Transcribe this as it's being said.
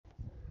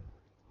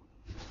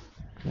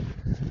Yo,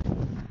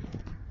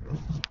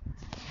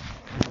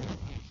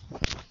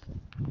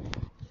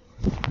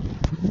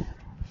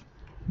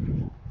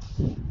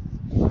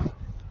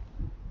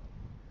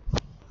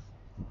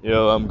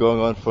 I'm going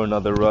on for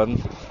another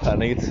run. I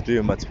need to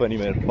do my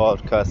 20-minute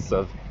podcasts.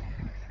 I've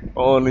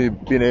only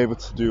been able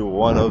to do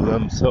one of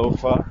them so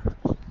far.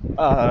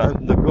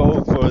 The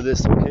goal for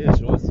this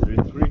occasion was to do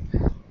three.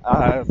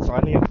 I've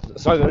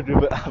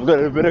got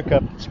a bit of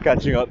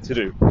catching up to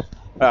do.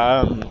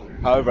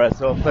 However, I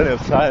still have plenty of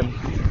time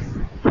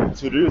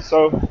to do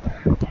so.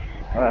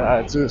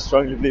 I do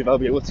strongly believe I'll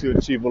be able to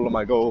achieve all of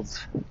my goals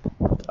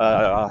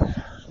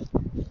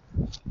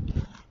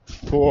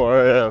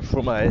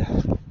for my,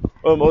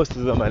 well, most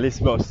of them, at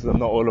least most of them,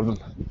 not all of them.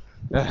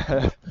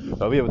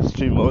 I'll be able to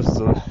achieve most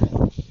of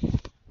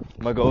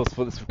my goals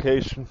for this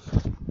vacation.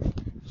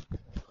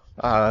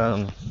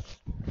 And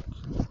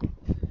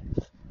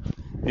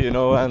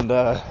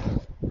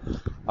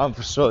I'm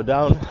for sure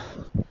down.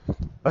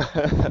 I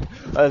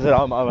said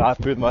I'm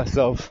happy with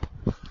myself.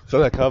 So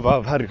like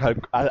I've had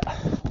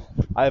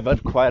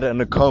quite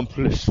an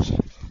accomplished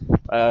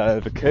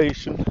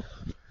vacation.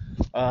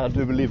 I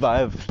genuinely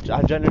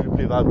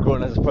believe I've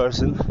grown as a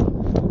person.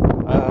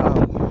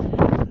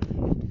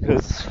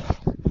 Because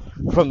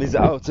from these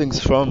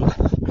outings,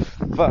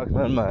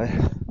 my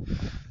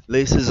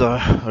laces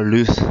are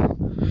loose.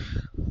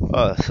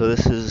 So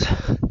this is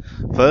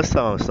first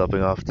time I'm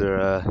stopping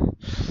after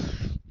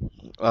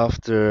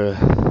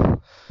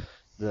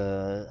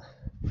the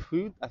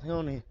food. I think I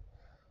only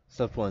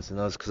stopped once, and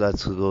that was because I had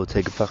to go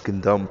take a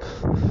fucking dump.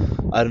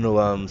 I don't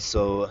know.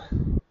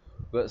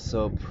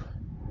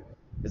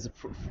 Is it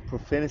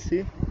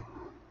profanity?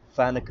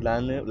 Fanic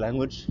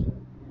language?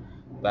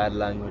 Bad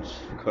language,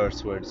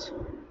 curse words.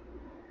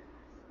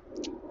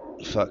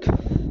 Fuck.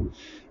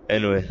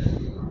 Anyway.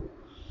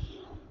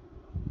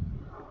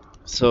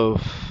 So,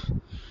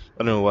 I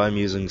don't know why I'm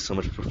using so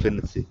much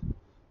profanity.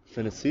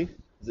 Profanity?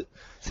 Is it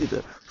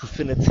either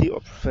profanity or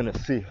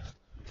profanity?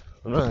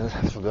 I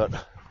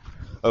forgot.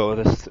 Oh,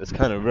 it's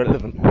kind of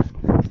relevant.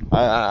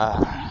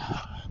 I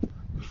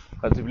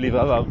do believe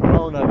I've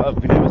grown. I've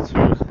been able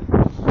to.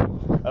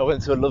 I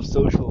went to a love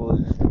social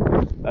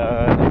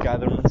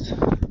gatherings,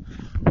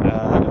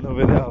 and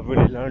over there I've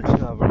really learned.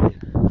 I've really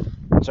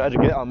tried to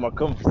get out of my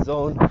comfort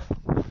zone,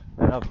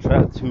 and I've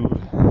tried to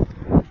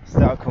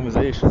start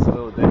conversations a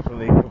little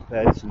differently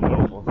compared to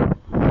normal.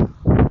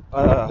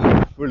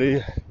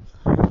 Really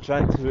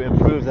trying to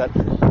improve that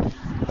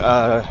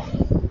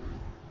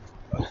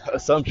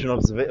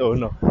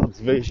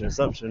observation,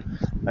 assumption,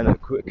 and those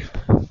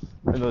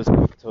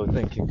quick toe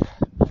thinking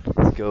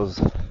skills.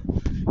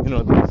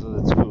 Those are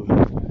the two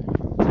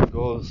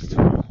goals to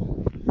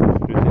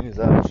do things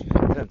that I'm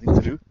attempting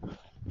to do,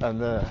 and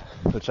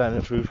we're trying to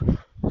improve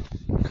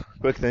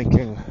quick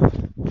thinking,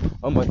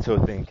 on my toe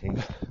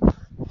thinking,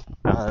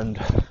 and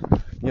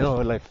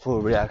like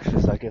full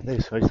reactions. Like if they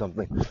say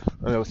something,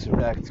 I'm able to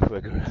react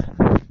quicker,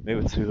 I'm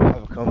able to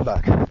have a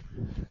comeback.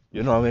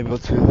 I'm able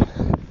to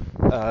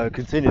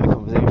continue the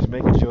conversation,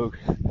 make a joke.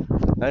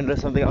 And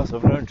there's something else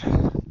I've learned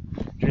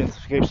during this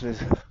vacation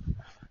is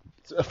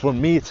for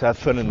me to have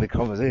fun in the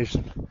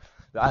conversation.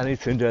 I need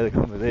to enjoy the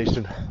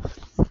conversation.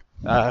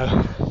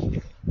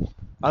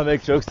 I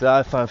make jokes that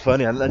I find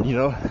funny, and then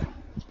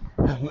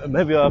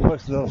maybe other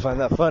person don't find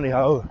that funny.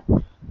 How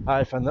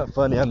I find that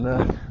funny, and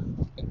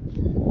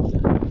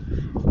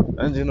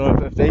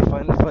if they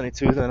find it funny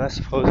too, then I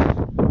suppose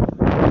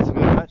it's a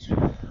good match.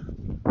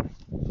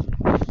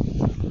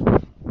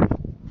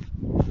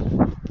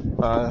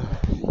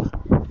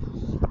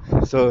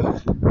 So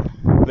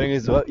the thing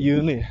is, about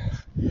uni,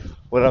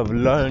 what I've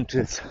learned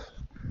is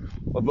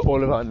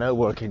all about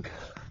networking.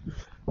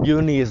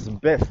 Uni is the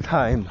best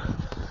time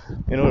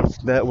in order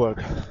to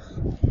network.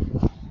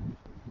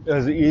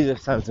 It's the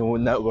easiest time to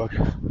network.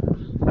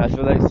 I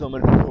feel like so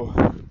many people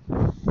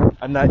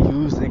are not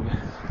using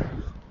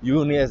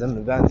uni as an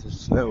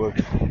advantage to network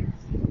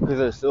because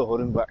they're still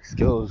holding back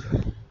skills.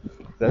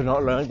 They've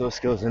not learned those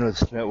skills in order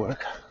to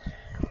network.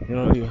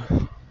 You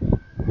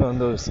learn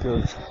those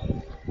skills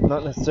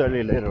not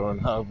necessarily later on,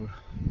 however,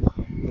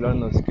 you learn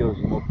those skills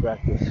with more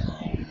practice.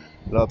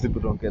 A lot of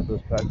people don't get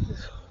those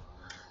practice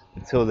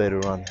until later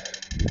on,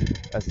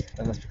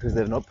 and that's because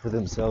they've not put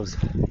themselves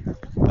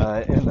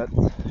in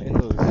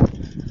those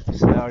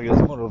scenarios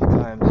multiple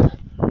times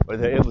where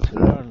they're able to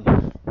learn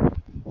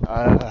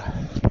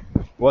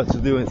what to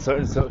do in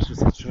certain social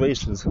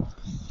situations.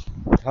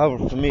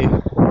 However, for me,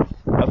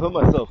 I put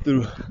myself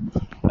through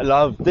a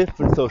lot of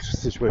different social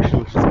situations,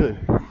 which is good.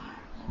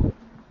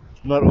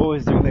 I'm not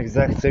always doing the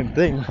exact same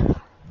thing.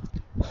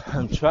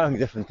 I'm trying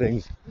different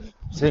things,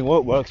 seeing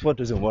what works, what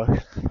doesn't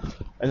work,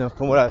 and then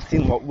from what I've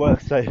seen, what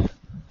works,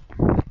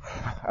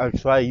 I'll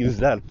try to use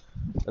that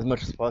as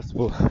much as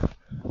possible.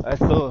 I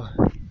still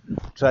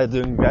try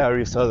doing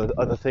various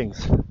other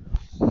things.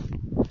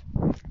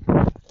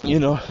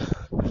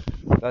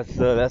 That's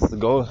the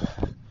goal.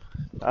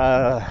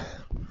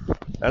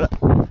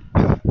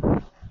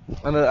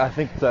 And I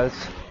think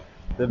that's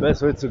the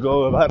best way to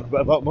go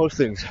about most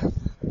things.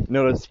 In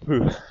order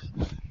to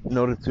in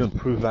order to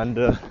improve. And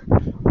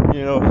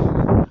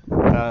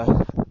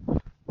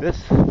this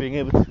being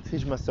able to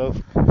teach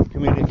myself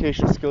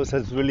communication skills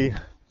has really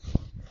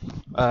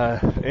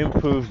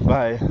improved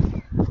my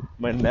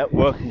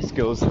networking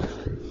skills.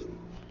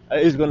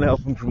 It is going to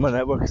help improve my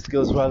networking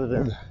skills rather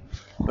than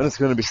when it's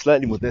going to be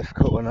slightly more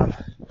difficult when I'm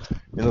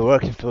in the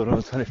working field when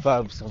I'm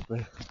 25 or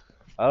something.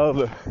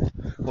 However,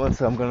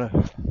 once I'm going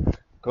to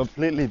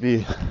completely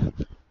be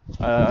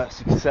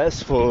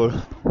successful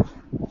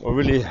or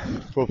really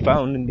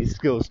profound in these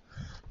skills,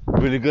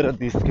 really good at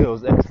these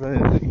skills,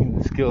 excellent in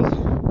these skills,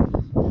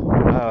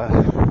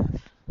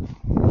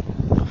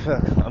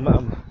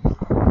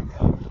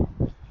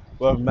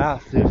 I'm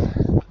mastered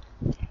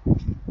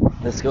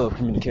the skill of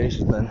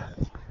communication then,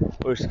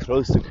 or as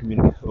close to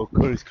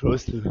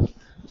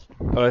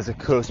or as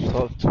close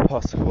to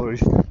possible, or in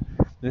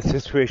the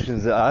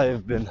situations that I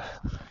have been.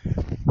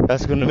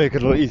 That's going to make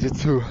it a lot easier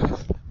to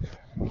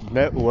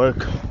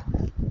network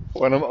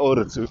when I'm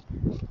older, to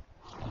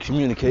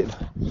communicate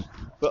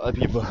with other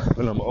people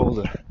when I'm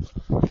older.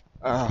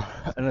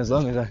 And as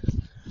long as I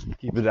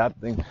keep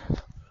adapting,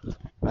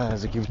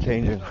 as I keep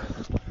changing,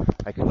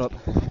 I cannot,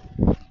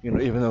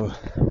 even though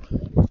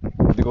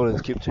the goal is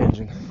to keep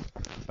changing,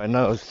 right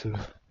now is to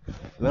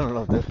learn a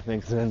lot of different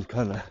things and then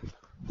kind of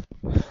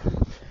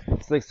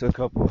stick to a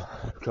couple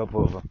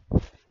of them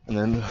and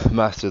then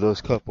master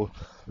those couple.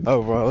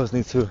 However, I always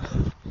need to.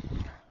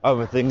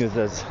 Other thing is,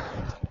 as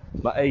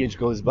my age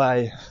goes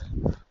by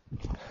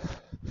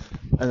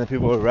and the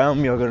people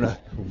around me are gonna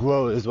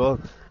grow as well,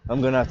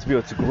 I'm gonna have to be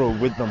able to grow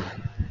with them.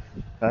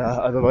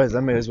 Otherwise,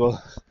 I may as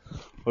well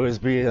always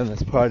be in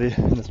this party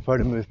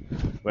mood.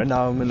 Right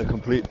now, I'm in a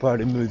complete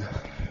party mood.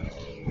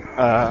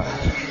 And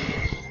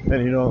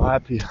I'm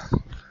happy.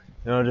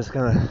 Just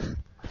gonna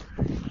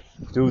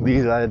do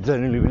these I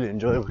genuinely really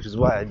enjoy, which is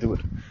why I do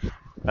it.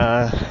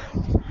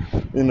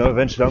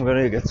 Eventually I'm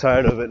gonna get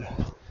tired of it.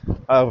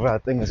 However, I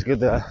think it's good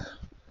that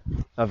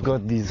I've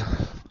got these,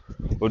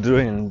 or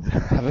doing and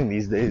having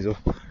these days, or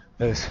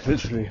it's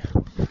literally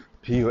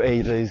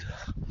PUA days.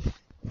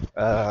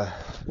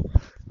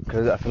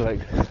 Because I feel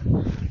like,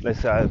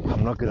 let's say,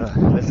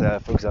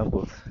 for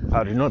example,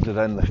 I do not do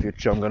that in the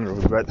future, I'm gonna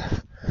regret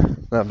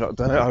that I've not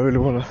done it. I really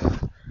wanna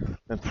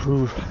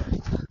improve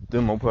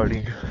doing more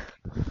partying,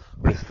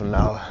 but for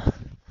now,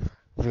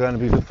 it's gonna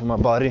be good for my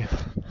body.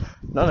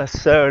 Not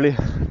necessarily,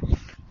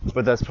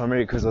 but that's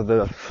primarily because of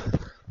the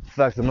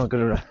fact I'm not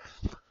gonna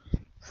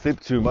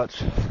sleep too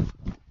much,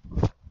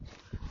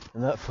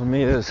 and that for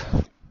me is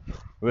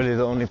really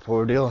the only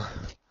poor deal.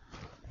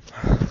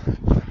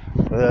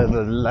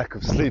 The lack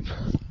of sleep.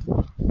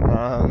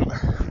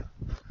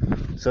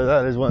 So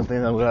that is one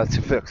thing I'm gonna have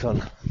to fix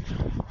on.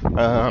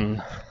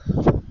 And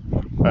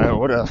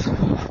what else?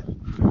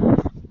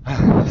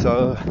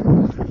 So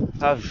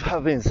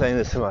I've been saying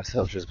this to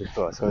myself just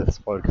before I started this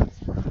podcast.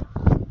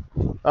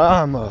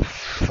 I'm a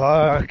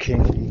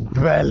fucking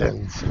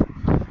villain.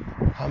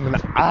 I'm an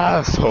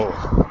asshole.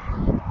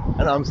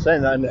 And I'm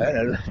saying that in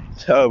a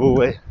terrible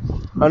way.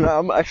 And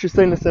I'm actually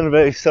saying this in a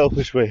very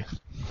selfish way.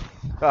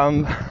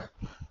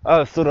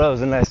 I thought I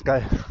was a nice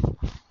guy.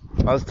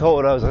 I was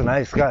told I was a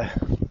nice guy.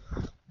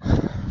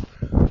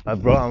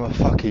 Bro, I'm a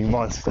fucking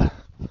monster.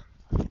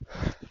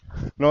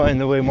 Not in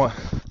the way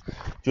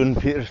Jordan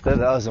Peterson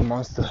said I was a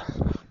monster.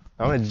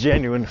 I'm a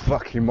genuine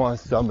fucking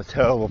monster. I'm a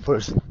terrible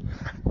person.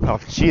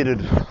 I've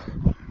cheated.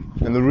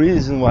 And the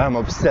reason why I'm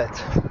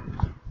upset,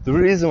 the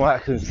reason why I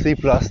couldn't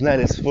sleep last night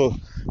is for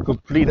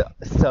complete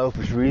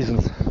selfish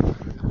reasons.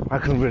 I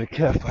couldn't really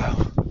care for how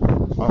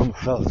I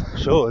felt.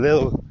 Sure,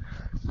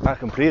 I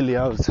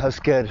was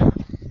scared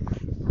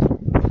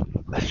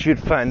that she'd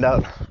find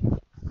out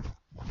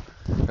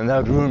and that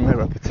would ruin my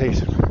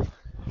reputation.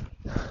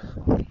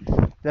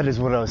 That is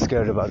what I was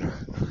scared about.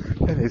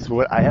 That is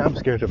what I am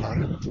scared about.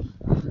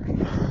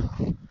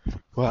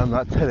 Well, I'm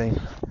not telling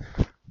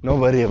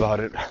nobody about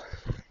it.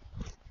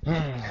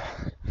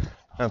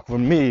 And for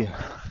me,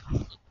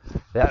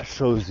 that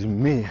shows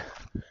me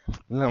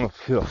that I'm a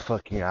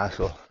fucking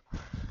asshole.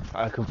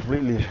 I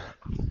completely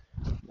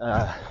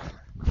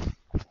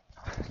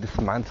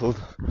dismantled.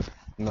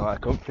 I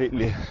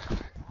completely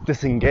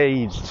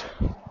disengaged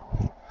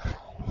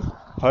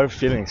her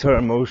feelings, her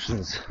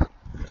emotions.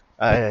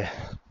 I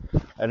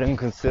didn't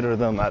consider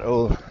them at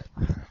all,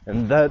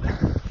 and that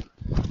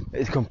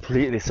is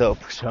completely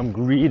selfish. I'm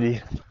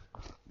greedy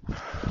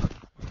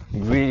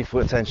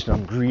for attention.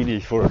 I'm greedy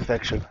for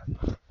affection.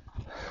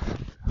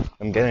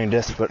 I'm getting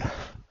desperate.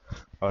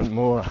 I want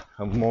more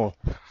and more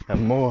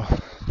and more.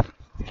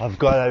 I've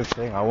got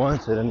everything I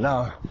wanted, and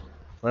now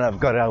when I've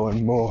got it, I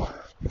want more.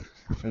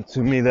 And to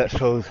me, that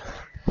shows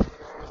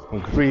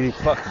I'm a greedy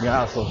fucking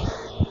asshole.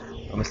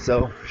 I'm a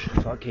selfish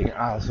fucking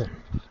asshole.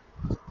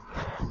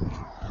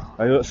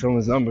 I got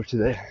someone's number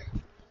today.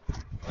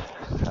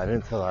 I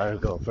didn't tell her I had a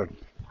girlfriend.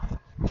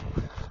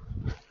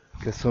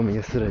 Because told me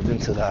yesterday I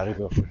didn't tell her I had a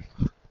girlfriend.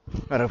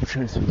 I had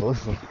opportunities for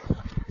both of them.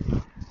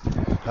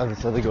 I haven't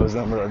tell the girl's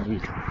number that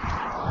week.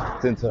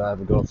 Didn't tell her I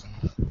have a girlfriend.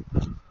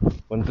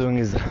 What I'm doing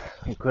is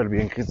incredibly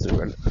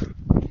inconsiderate.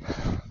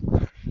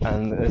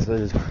 and this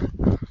is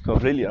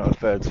completely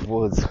unfair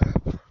towards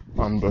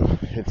Amber.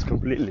 It's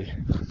completely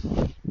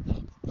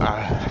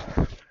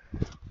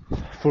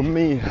for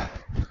me,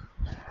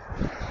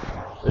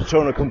 it's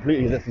shown a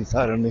completely different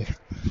side of me,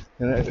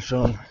 and it's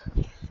shown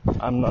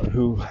I'm not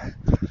who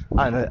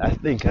I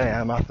think I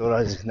am. I thought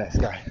I was this next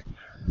guy.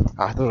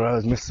 I thought I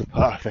was Mr.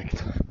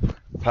 Perfect.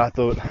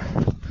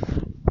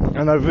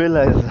 And I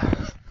realized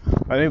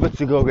I'm able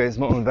to go against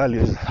my own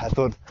values. I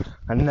thought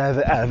I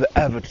never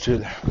ever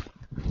should.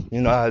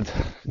 I'd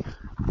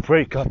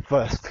break up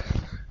first,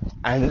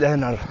 and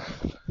then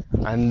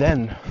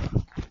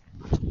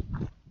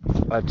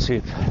I'd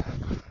cheat.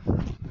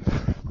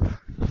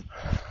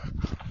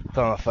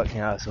 So I'm a fucking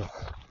asshole.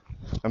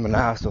 I'm an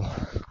asshole.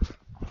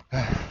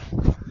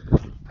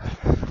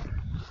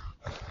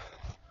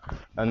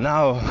 And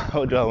now,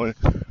 how do I want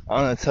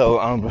to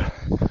tell Amber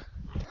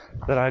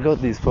that I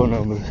got these phone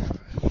numbers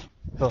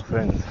for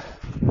friends,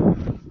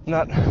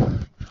 not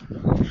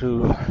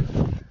for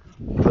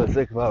the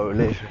sake of our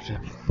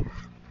relationship,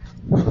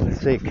 for the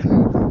sake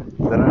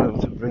that I'm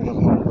able to bring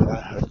them home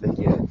without her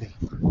thinking anything.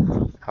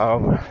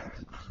 However,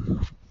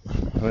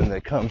 when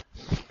they come,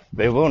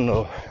 they won't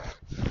know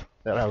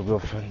that I have a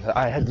girlfriend.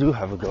 I do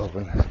have a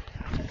girlfriend.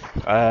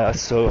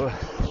 So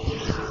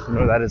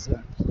that is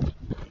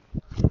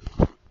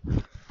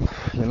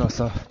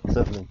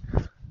something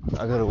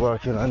I gotta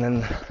work on, and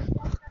then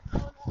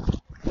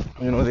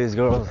these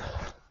girls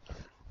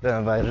that I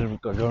invited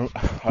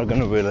are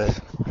gonna realize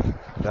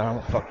that I'm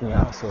a fucking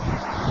asshole.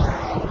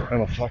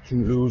 I'm a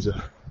fucking loser.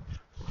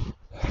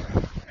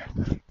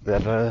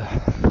 That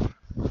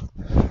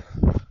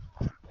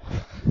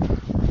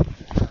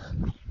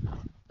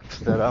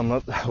I'm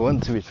not one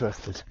to be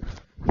trusted.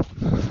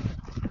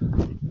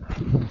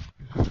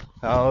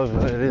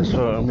 However, it is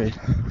showing me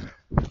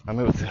I'm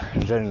able to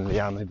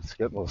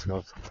get most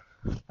girls.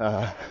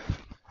 And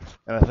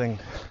I think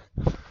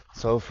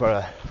so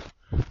far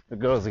the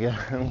girls are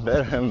getting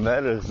better and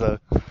better, so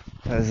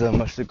there's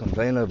much to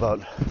complain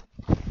about.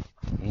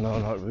 No,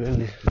 not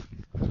really.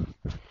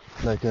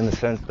 Like in the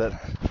sense that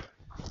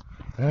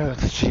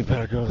it's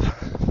cheaper girls, I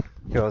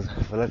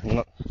feel like I'm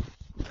not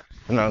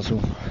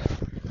pronouncing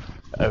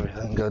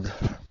everything good.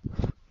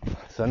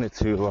 So I need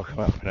to work on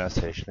my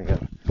pronunciation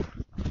again.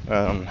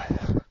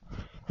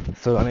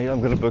 So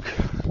I'm gonna book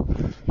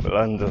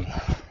London.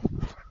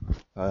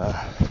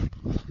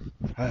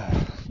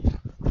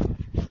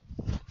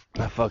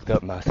 I fucked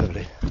up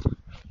massively.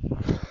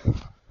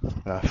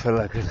 I feel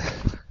like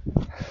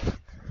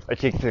I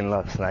kicked in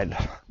last night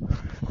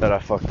that I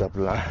fucked up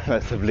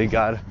massively.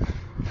 God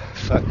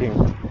fucking,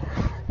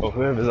 or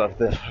whoever's up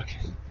there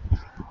fucking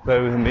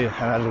bear with me, and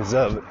I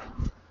deserve it.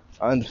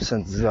 I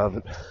 100% deserve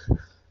it.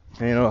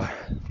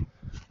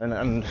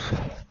 And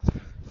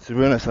to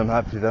be honest, I'm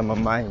happy that my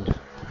mind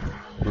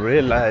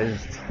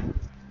realized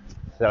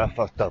that I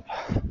fucked up,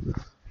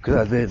 because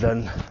I did,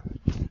 and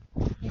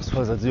I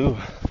suppose I do,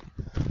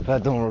 but I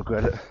don't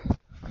regret it.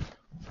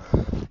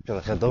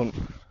 I don't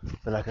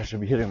feel like I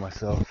should be hitting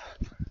myself.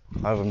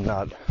 I'm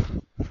not.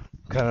 I'm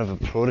kind of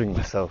applauding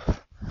myself.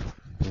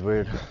 It's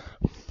weird.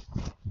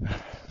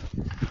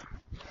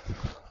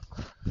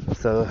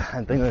 So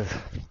I think I was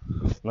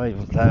not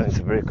even planning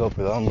to break up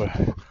with Amber.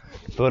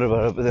 Thought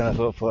about it, but then I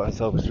thought for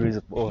selfish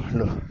reason, for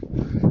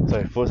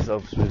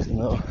selfish reason,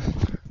 no.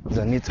 Because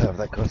I need to have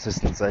that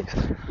consistency, like,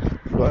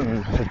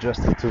 gotten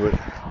adjusted to it.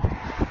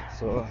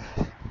 So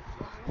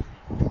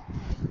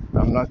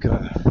I'm not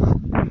gonna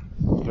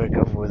break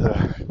up with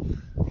her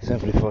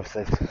simply for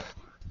sex.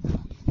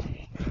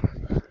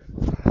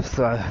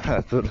 So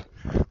I thought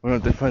one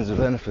of the friends with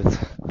benefits,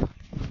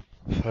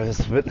 but it's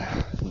a bit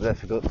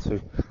difficult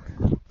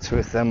to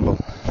assemble.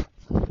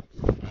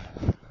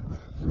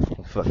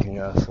 A fucking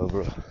asshole,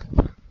 bro. A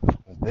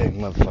big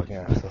motherfucking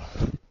asshole.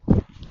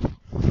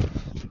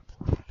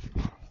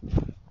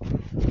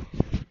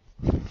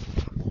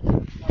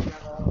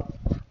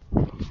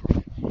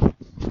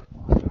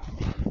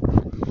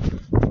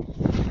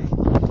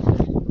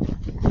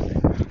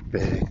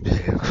 Big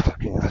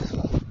fucking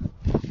asshole.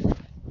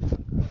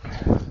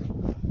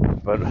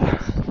 But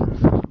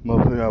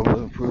hopefully I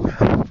will improve.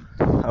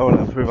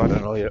 I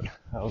don't know yet.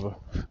 However,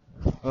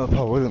 I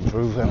will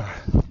improve, and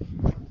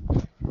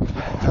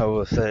I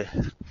will say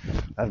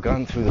I've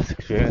gone through this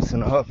experience,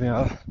 and I hope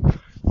I'm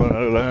going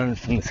to learn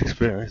from this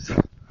experience.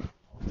 I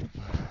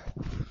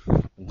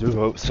do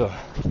hope so.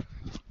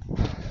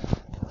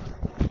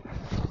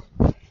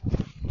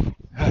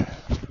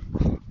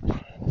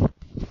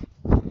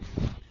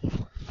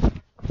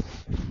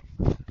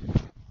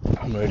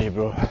 I'm ready,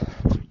 bro.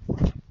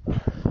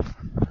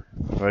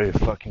 Ready to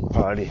fucking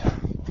party.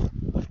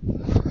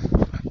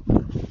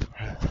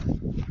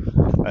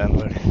 I'm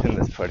ready in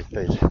this party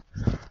stage.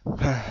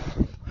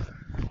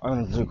 I'm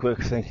gonna do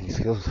quick thinking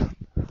skills.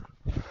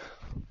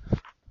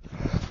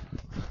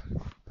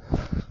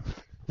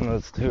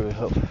 It's to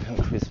help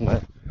increase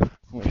my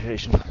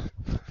communication.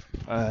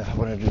 I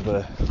want to do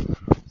the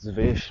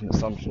observation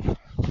assumption.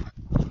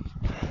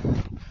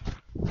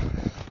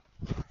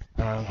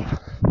 I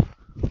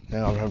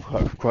learned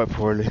quite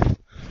poorly.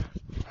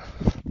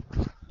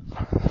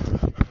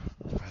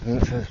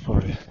 And it says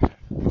probably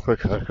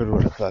quick record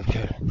with a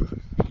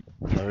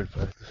 5K. Hard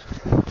practice.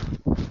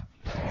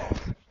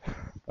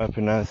 My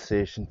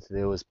pronunciation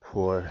today was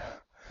poor.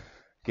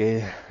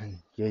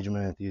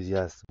 Engagement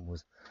enthusiasm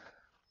was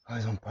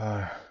always on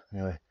par.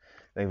 Anyway,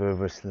 thank you very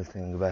much for listening. Goodbye.